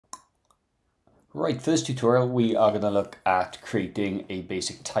Right, for this tutorial we are going to look at creating a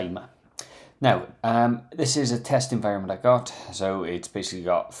basic timer. Now, this is a test environment I got, so it's basically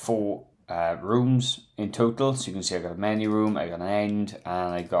got four rooms in total. So you can see I got a menu room, I got an end,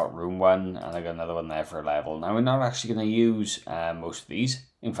 and I got room one, and I got another one there for a level. Now we're not actually going to use most of these.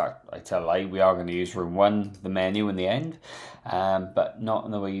 In fact, I tell a lie, we are going to use room one, the menu, and the end, but not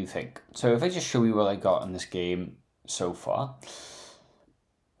in the way you think. So if I just show you what I got in this game so far.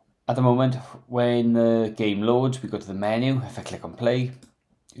 At the moment, when the game loads, we go to the menu. If I click on play,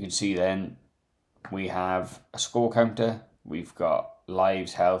 you can see then we have a score counter, we've got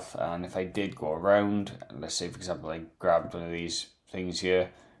lives, health, and if I did go around, let's say for example I grabbed one of these things here,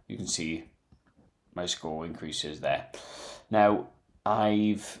 you can see my score increases there. Now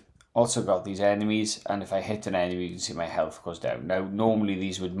I've also got these enemies, and if I hit an enemy you can see my health goes down. Now normally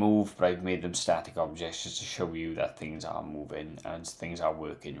these would move, but I've made them static objects just to show you that things are moving and things are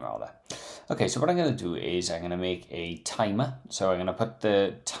working rather. Okay, so what I'm going to do is I'm going to make a timer. So I'm going to put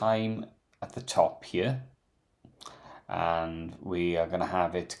the time at the top here, and we are going to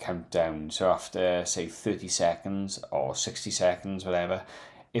have it count down. So after say 30 seconds or 60 seconds, whatever,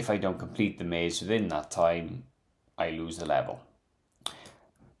 if I don't complete the maze within that time, I lose the level.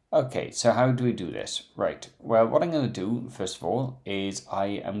 Okay, so how do we do this? Right, well, what I'm going to do, first of all, is I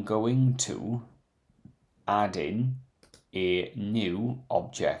am going to add in a new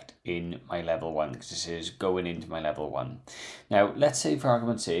object in my level 1, because this is going into my level 1. Now, let's say for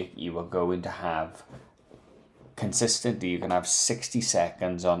argument's sake, you are going to have consistently, you can have 60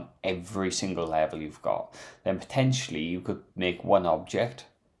 seconds on every single level you've got. Then potentially you could make one object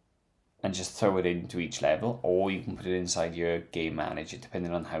and just throw it into each level, or you can put it inside your game manager,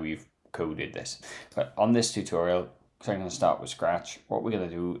 depending on how you've coded this. But on this tutorial, because I'm going to start with scratch, what we're going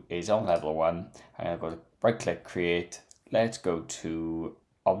to do is on level 1, I'm going to go to right click, create, let's go to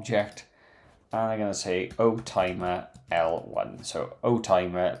object, and I'm going to say oTimer L1. So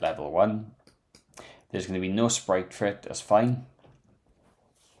oTimer level 1. There's going to be no sprite for it, that's fine.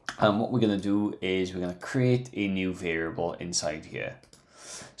 And what we're going to do is we're going to create a new variable inside here.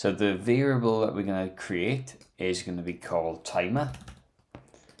 So the variable that we're going to create is going to be called timer.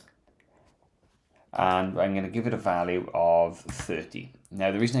 And I'm going to give it a value of 30.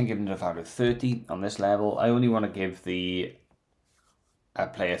 Now the reason I'm giving it a value of 30 on this level, I only want to give the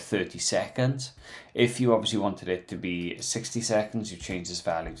player 30 seconds. If you obviously wanted it to be 60 seconds, you change this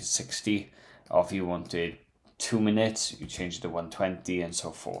value to 60. Or if you wanted 2 minutes, you change it to 120 and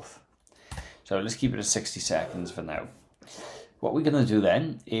so forth. So let's keep it at 60 seconds for now. What we're going to do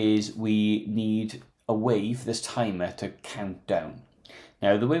then is we need a way for this timer to count down.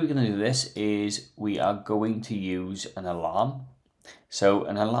 Now the way we're going to do this is we are going to use an alarm. So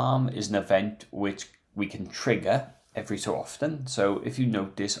an alarm is an event which we can trigger every so often. So if you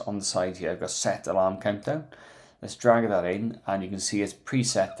notice on the side here, I've got set alarm countdown. Let's drag that in, and you can see it's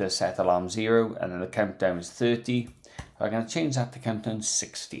preset to set alarm 0, and then the countdown is 30. I'm going to change that to countdown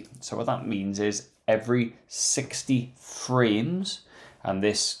 60. So what that means is every 60 frames, and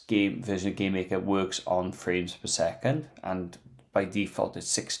this game version of GameMaker works on frames per second, and by default it's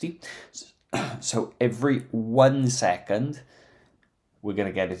 60. So every 1 second, we're going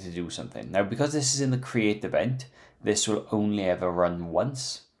to get it to do something. Now, because this is in the create event, this will only ever run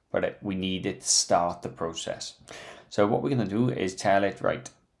once, but we need it to start the process. So what we're going to do is tell it, right,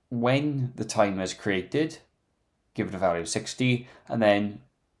 when the timer is created, give it a value of 60, and then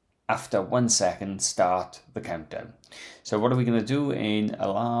after 1 second, start the countdown. So what are we going to do in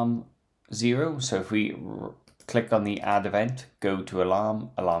alarm 0? So if we click on the add event, go to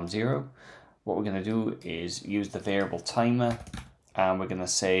alarm 0, what we're going to do is use the variable timer, and we're going to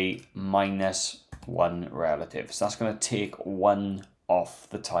say -1 relative. So that's going to take 1 off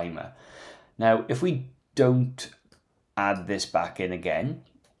the timer. Now, if we don't add this back in again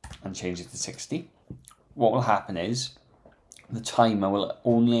and change it to 60, what will happen is the timer will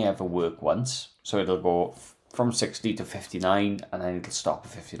only ever work once. So it'll go from 60 to 59, and then it'll stop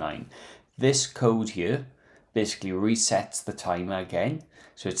at 59. This code here basically resets the timer again.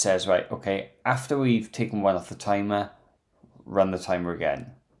 So it says, right, okay, after we've taken 1 off the timer, run the timer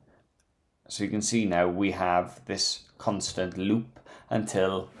again. So you can see now we have this constant loop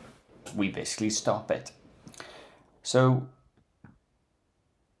until we basically stop it. So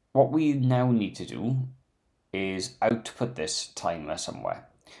what we now need to do is output this timer somewhere.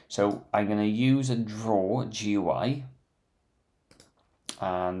 So I'm going to use a draw GUI,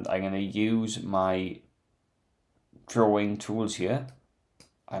 and I'm going to use my drawing tools here,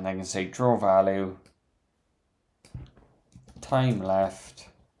 and I can say draw value, time left,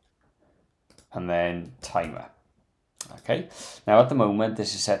 and then timer. Okay, now at the moment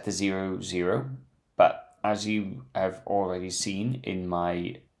this is set to 0, 0, but as you have already seen in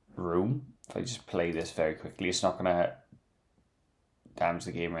my room, if I just play this very quickly, it's not going to damage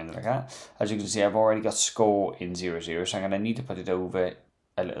the game or anything like that. As you can see, I've already got score in 0, 0, so I'm going to need to put it over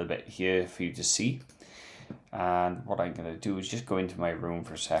a little bit here for you to see. And what I'm going to do is just go into my room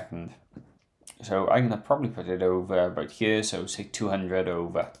for a second. So I'm going to probably put it over about here, so say 200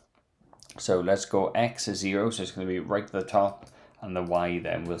 over. So let's go X is 0, so it's going to be right to the top, and the Y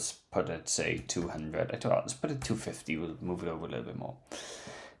then we'll put it, say, 200. I thought, let's put it 250, we'll move it over a little bit more.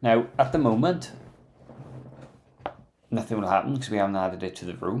 Now, at the moment, nothing will happen because we haven't added it to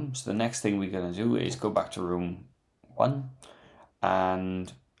the room. So the next thing we're going to do is go back to room 1,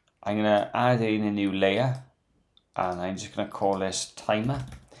 and I'm going to add in a new layer, and I'm just going to call this timer.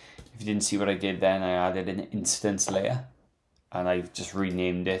 If you didn't see what I did then, I added an instance layer, and I've just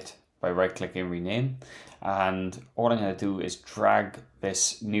renamed it by right-clicking rename. And all I'm going to do is drag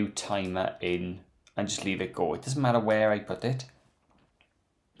this new timer in and just leave it go. It doesn't matter where I put it.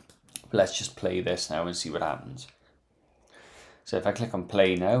 But let's just play this now and see what happens. So if I click on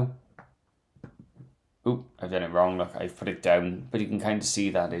play now, oh, I've done it wrong. Look, I've put it down, but you can kind of see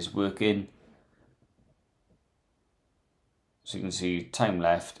that is working. So you can see time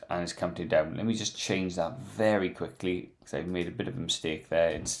left and it's counting down. Let me just change that very quickly because I've made a bit of a mistake there.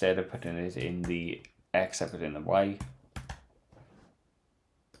 Instead of putting it in the X, I put it in the Y.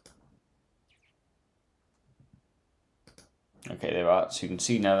 Okay, there we are. So you can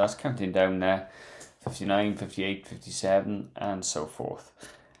see now that's counting down there. 59, 58, 57, and so forth.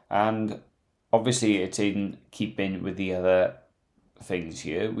 And obviously it's in keeping with the other things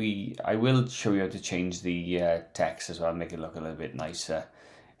here. I will show you how to change the text as well, make it look a little bit nicer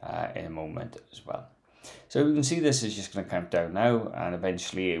in a moment as well. So we can see this is just going to count down now, and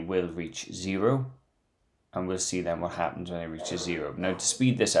eventually it will reach 0, and we'll see then what happens when it reaches 0. Now to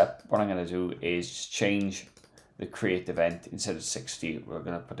speed this up, what I'm going to do is just change the create event. Instead of 60, we're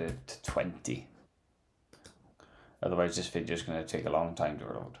going to put it to 20. Otherwise this video is going to take a long time to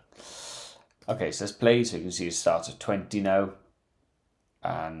load. Okay, so let's play. So you can see it starts at 20 now,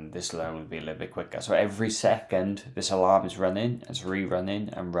 and this alarm will be a little bit quicker. So every second this alarm is running, it's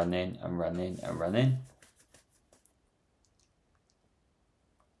rerunning and running and running and running.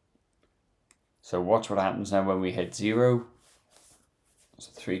 So watch what happens now when we hit 0.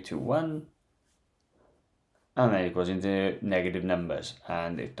 So 3, 2, 1. And then it goes into negative numbers,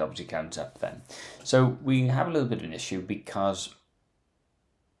 and it obviously counts up then. So we have a little bit of an issue because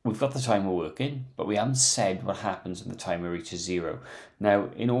we've got the timer working, but we haven't said what happens when the timer reaches 0. Now,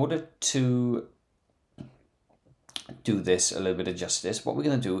 in order to do this a little bit of justice, what we're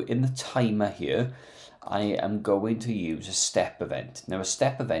going to do in the timer here, I am going to use a step event. Now, a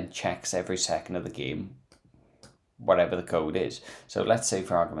step event checks every second of the game, whatever the code is. So let's say,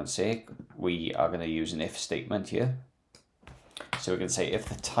 for argument's sake, we are going to use an if statement here. So we're going to say if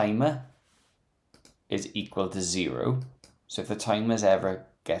the timer is equal to 0, so if the timer ever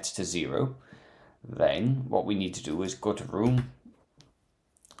gets to 0, then what we need to do is go to room.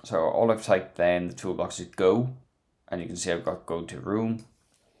 So all I've typed then, the toolbox is go, and you can see I've got go to room.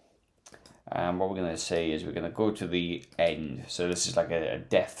 And what we're going to say is we're going to go to the end. So this is like a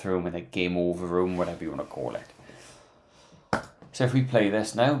death room and a game over room, whatever you want to call it. So if we play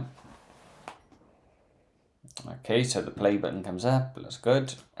this now, okay, so the play button comes up, that's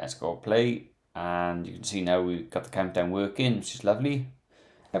good. Let's go play, and you can see now we've got the countdown working, which is lovely.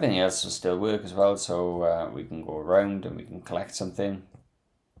 Everything else will still work as well, so we can go around and we can collect something,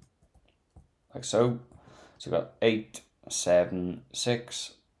 like so. So we've got 8, 7,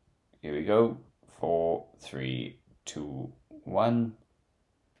 6, here we go, 4, 3, 2, 1.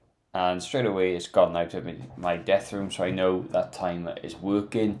 And straight away it's gone out of my death room, so I know that timer is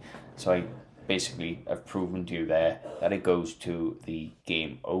working. So I basically have proven to you there that it goes to the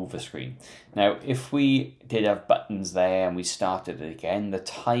game over screen. Now, if we did have buttons there and we started it again, the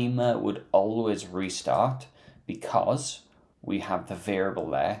timer would always restart because we have the variable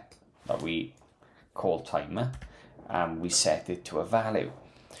there that we call timer, and we set it to a value.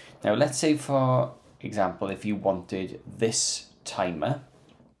 Now, let's say, for example, if you wanted this timer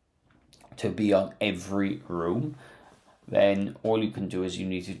to be on every room, then all you can do is you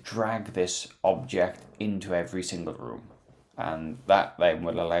need to drag this object into every single room, and that then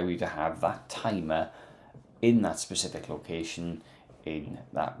will allow you to have that timer in that specific location in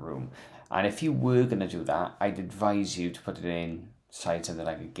that room. And if you were going to do that, I'd advise you to put it inside something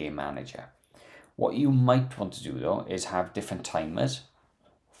like a game manager. What you might want to do though is have different timers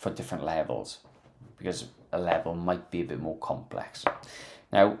for different levels, because a level might be a bit more complex.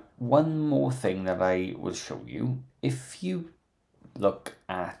 Now, one more thing that I will show you, if you look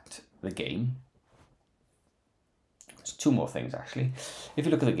at the game, there's two more things actually. If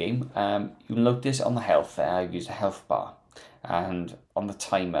you look at the game, you'll notice on the health there, I've used a health bar. And on the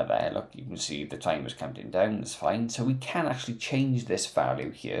timer there, look, you can see the timer's counting down, that's fine. So we can actually change this value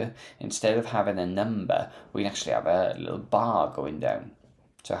here. Instead of having a number, we can actually have a little bar going down.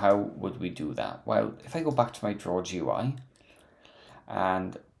 So how would we do that? Well, if I go back to my Draw GUI,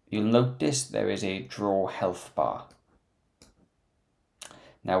 and you'll notice there is a Draw health bar.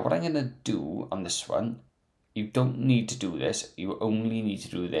 Now what I'm going to do on this one, you don't need to do this. You only need to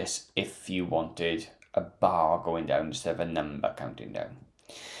do this if you wanted a bar going down instead of a number counting down.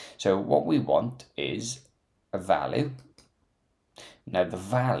 So what we want is a value. Now the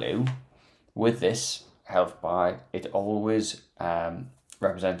value with this health bar, it always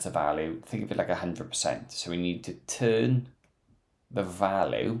represents a value. Think of it like 100%. So we need to turn the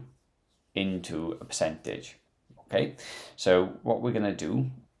value into a percentage. Okay, so what we're going to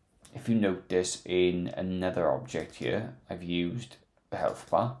do, if you notice in another object here, I've used the health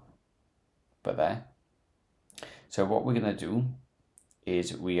bar, but there. So what we're going to do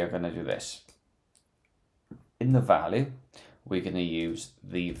is we are going to do this. In the value, we're going to use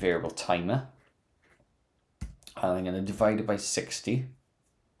the variable timer, and I'm going to divide it by 60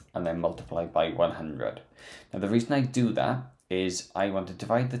 and then multiply by 100. Now the reason I do that is I want to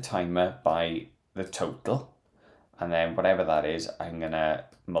divide the timer by the total, and then whatever that is, I'm going to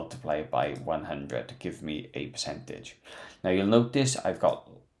multiply it by 100 to give me a percentage. Now you'll notice I've got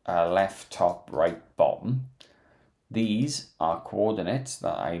left, top, right, bottom. These are coordinates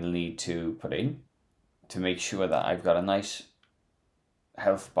that I need to put in to make sure that I've got a nice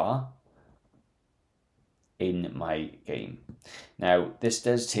health bar in my game. Now this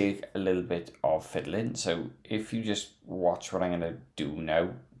does take a little bit of fiddling, so if you just watch what I'm going to do now,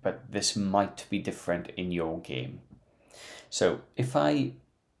 but this might be different in your game. So if I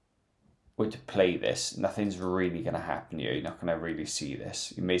were to play this, nothing's really going to happen here. You're not going to really see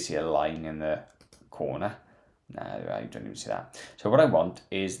this. You may see a line in the corner. No, I don't even see that. So what I want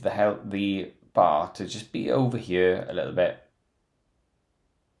is the bar to just be over here a little bit.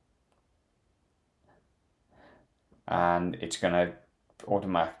 And it's going to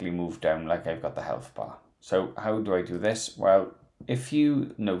automatically move down like I've got the health bar. So how do I do this? Well, if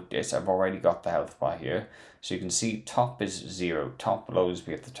you notice, I've already got the health bar here. So you can see top is 0. Top will always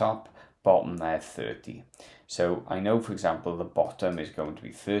be at the top. Bottom there, 30. So I know, for example, the bottom is going to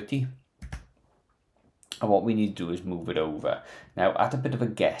be 30. And what we need to do is move it over. Now, at a bit of a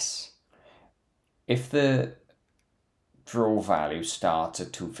guess, if the draw value starts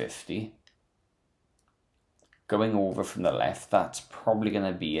at 250, going over from the left, that's probably going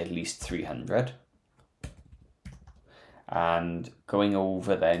to be at least 300. And going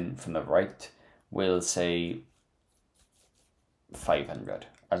over then from the right, we'll say 500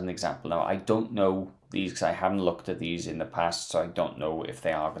 as an example. Now, I don't know these because I haven't looked at these in the past, so I don't know if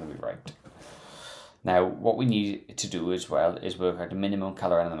they are going to be right. Now, what we need to do as well is work out the minimum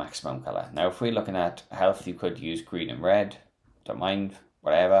color and the maximum color. Now, if we're looking at health, you could use green and red. Don't mind,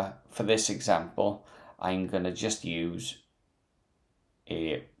 whatever. For this example, I'm going to just use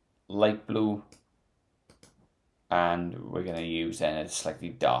a light blue, and we're going to use then a slightly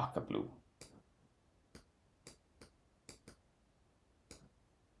darker blue.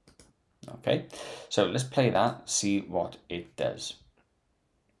 Okay, so let's play that, see what it does.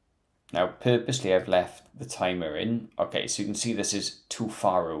 Now, purposely I've left the timer in. Okay, so you can see this is too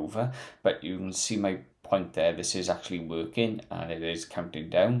far over, but you can see my point there. This is actually working and it is counting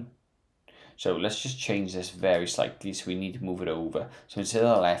down. So let's just change this very slightly. So we need to move it over. So instead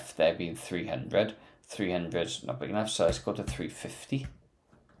of the left there being 300, 300 is not big enough. So let's go to 350.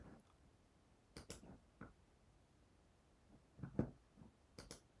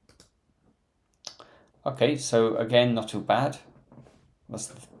 Okay, so again, not too bad.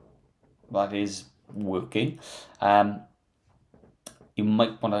 That is working. You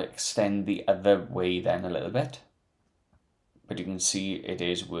might want to extend the other way then a little bit, but you can see it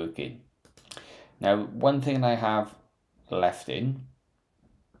is working. Now, one thing I have left in,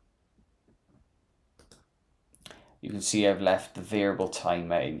 you can see I've left the variable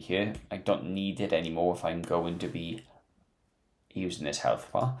timer in here. I don't need it anymore if I'm going to be using this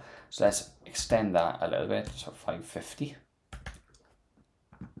health bar. So let's extend that a little bit, so 550.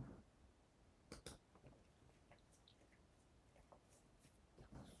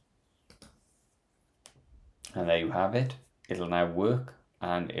 And there you have it. It'll now work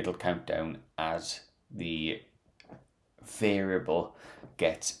and it'll count down as the variable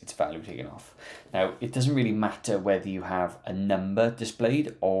gets its value taken off. Now, it doesn't really matter whether you have a number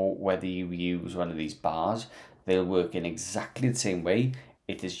displayed or whether you use one of these bars. They'll work in exactly the same way.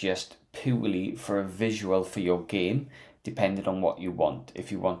 It is just purely for a visual for your game, depending on what you want.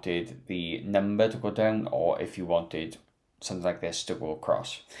 If you wanted the number to go down or if you wanted something like this to go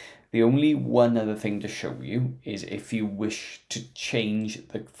across. The only one other thing to show you is if you wish to change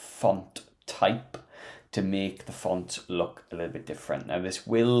the font type to make the font look a little bit different. Now this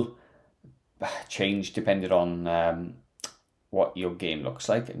will change depending on what your game looks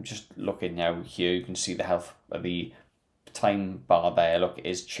like. I'm just looking now here, you can see the health of the time bar there, look,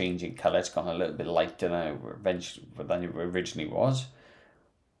 is changing colour. It's gone a little bit lighter than it originally was.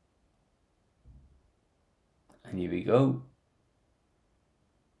 And here we go.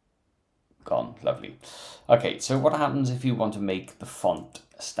 Gone, lovely. Okay, so what happens if you want to make the font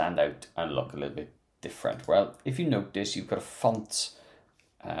stand out and look a little bit different? Well, if you notice, you've got a fonts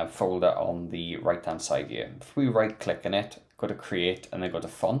folder on the right hand side here. If we right click on it, go to create and then go to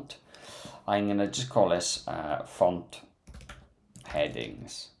font, I'm going to just call this font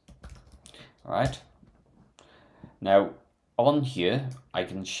headings. All right. Now on here, I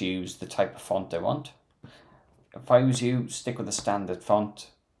can choose the type of font I want. If I was you, stick with the standard font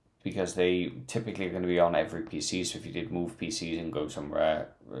because they typically are going to be on every PC. So if you did move PCs and go somewhere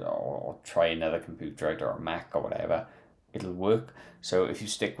or try another computer out or a Mac or whatever, it'll work. So if you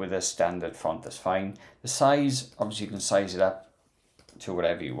stick with a standard font, that's fine. The size, obviously you can size it up to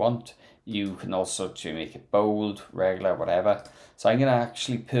whatever you want. You can also to make it bold, regular, whatever. So I'm going to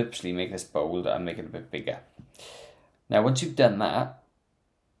actually purposely make this bold and make it a bit bigger. Now once you've done that,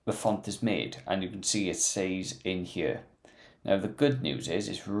 the font is made and you can see it says in here. Now the good news is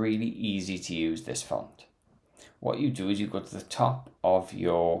it's really easy to use this font. What you do is you go to the top of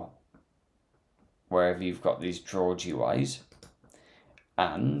your, wherever you've got these draw GUIs,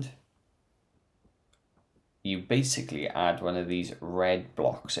 and you basically add one of these red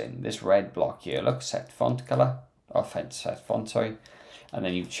blocks in. This red block here, look, set font color, or set font, sorry, and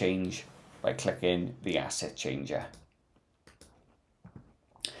then you change by clicking the asset changer.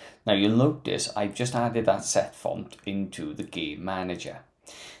 Now you'll notice I've just added that set font into the game manager.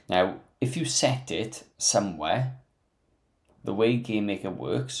 Now, if you set it somewhere, the way GameMaker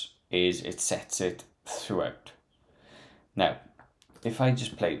works is it sets it throughout. Now, if I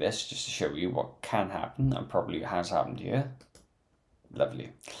just play this just to show you what can happen, and probably has happened here.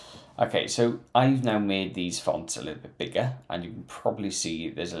 Lovely. Okay, so I've now made these fonts a little bit bigger and you can probably see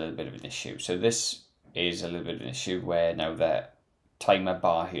there's a little bit of an issue. So this is a little bit of an issue where now the timer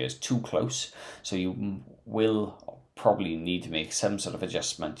bar here is too close. So you will probably need to make some sort of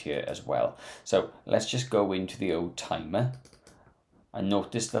adjustment here as well. So let's just go into the old timer and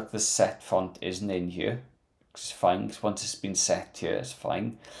notice that the set font isn't in here. It's fine, because once it's been set here, it's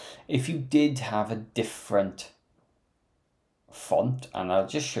fine. If you did have a different font, and I'll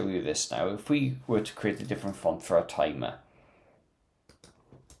just show you this now, if we were to create a different font for our timer.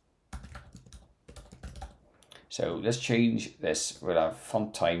 So let's change this, we'll have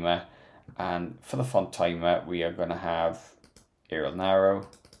font timer, and for the font timer, we are going to have Arial Narrow.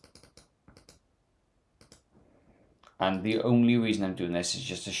 And the only reason I'm doing this is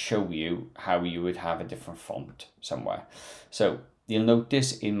just to show you how you would have a different font somewhere. So you'll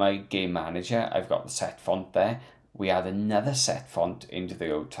notice in my game manager, I've got the set font there. We add another set font into the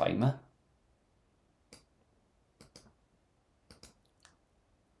old timer.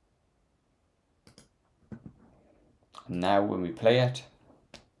 And now when we play it,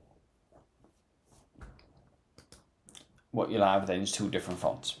 what you'll have then is two different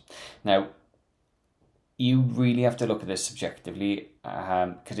fonts. Now, you really have to look at this subjectively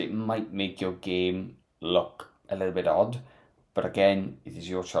because it might make your game look a little bit odd. But again, it is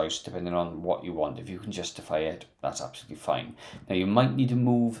your choice depending on what you want. If you can justify it, that's absolutely fine. Now you might need to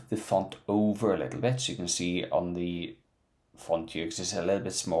move the font over a little bit. So you can see on the font here, because it's a little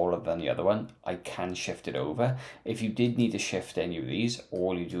bit smaller than the other one, I can shift it over. If you did need to shift any of these,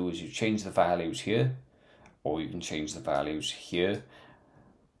 all you do is you change the values here, or you can change the values here.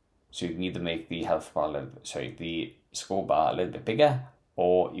 So you can either make the health bar, the score bar a little bit bigger,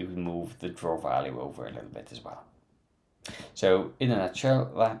 or you can move the draw value over a little bit as well. So in a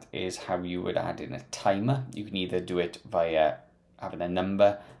nutshell, that is how you would add in a timer. You can either do it via having a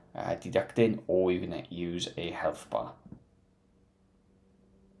number deducting, or you can use a health bar.